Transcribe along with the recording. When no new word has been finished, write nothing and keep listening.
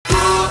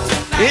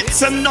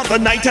It's another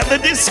night at the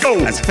disco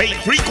as Fate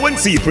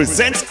Frequency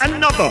presents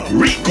another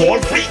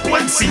Recall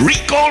Frequency.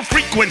 Recall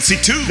Frequency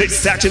 2 this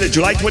Saturday,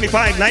 July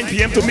 25, 9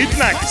 p.m. to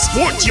midnight.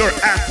 Sport your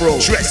afro,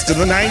 dress to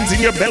the nines in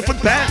your Belfort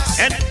pants,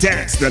 and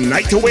dance the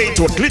night away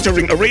to a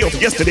glittering array of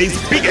yesterday's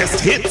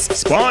biggest hits,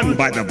 spawned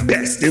by the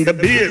best in the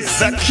biz.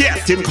 The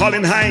Captain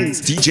Colin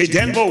Hines, DJ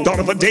Denvo,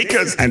 Donovan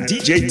Dakers, and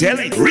DJ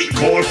Deli.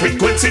 Recall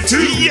Frequency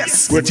 2.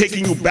 Yes, we're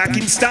taking you back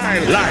in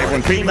style. Live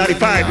on Fame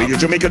 95, Radio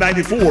Jamaica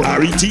 94,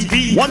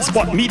 RETV, One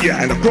Spot Media,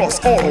 and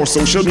across all our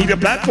social media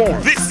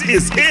platforms. This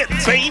is it.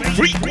 Fame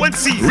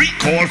Frequency.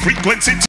 Recall Frequency 2.